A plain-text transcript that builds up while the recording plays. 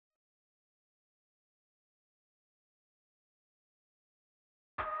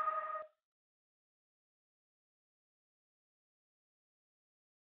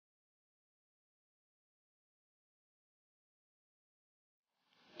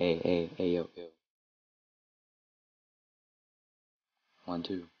Hey, yo. 1,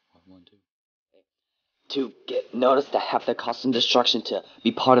 2, 1, 2. To get noticed, I have to cause some destruction to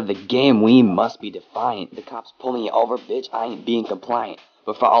be part of the game. We must be defiant. The cops pulling you over, bitch. I ain't being compliant.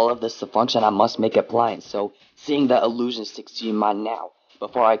 But for all of this to function, I must make it blind. So, seeing the illusion sticks to your mind now,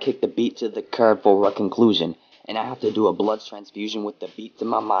 before I kick the beat to the curb for a conclusion. And I have to do a blood transfusion with the beats in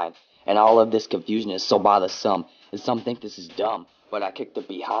my mind. And all of this confusion is so bothersome. And some think this is dumb, but I kick the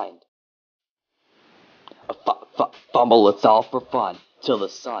behind. A fumble, it's all for fun. Till the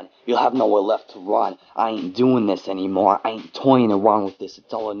sun, you'll have nowhere left to run. I ain't doing this anymore. I ain't toying around with this.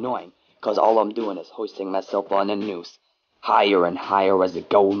 It's all annoying. Cause all I'm doing is hoisting myself on a noose. Higher and higher as it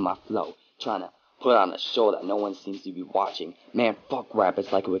go with my flow. Trying to put on a show that no one seems to be watching. Man, fuck rap.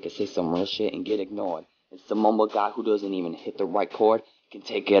 It's like we could say some real shit and get ignored. It's the mumble guy who doesn't even hit the right chord can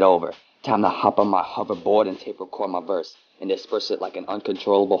take it over. Time to hop on my hoverboard and tape record my verse. And disperse it like an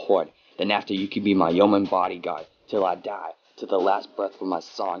uncontrollable horde. Then after you can be my yeoman bodyguard. Till I die. To the last breath for my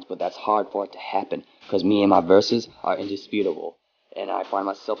songs, but that's hard for it to happen, cause me and my verses are indisputable, and I find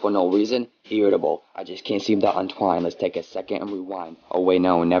myself for no reason irritable. I just can't seem to untwine. Let's take a second and rewind. Oh wait,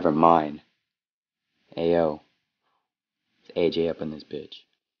 no, never mind. Hey yo, it's AJ up in this bitch.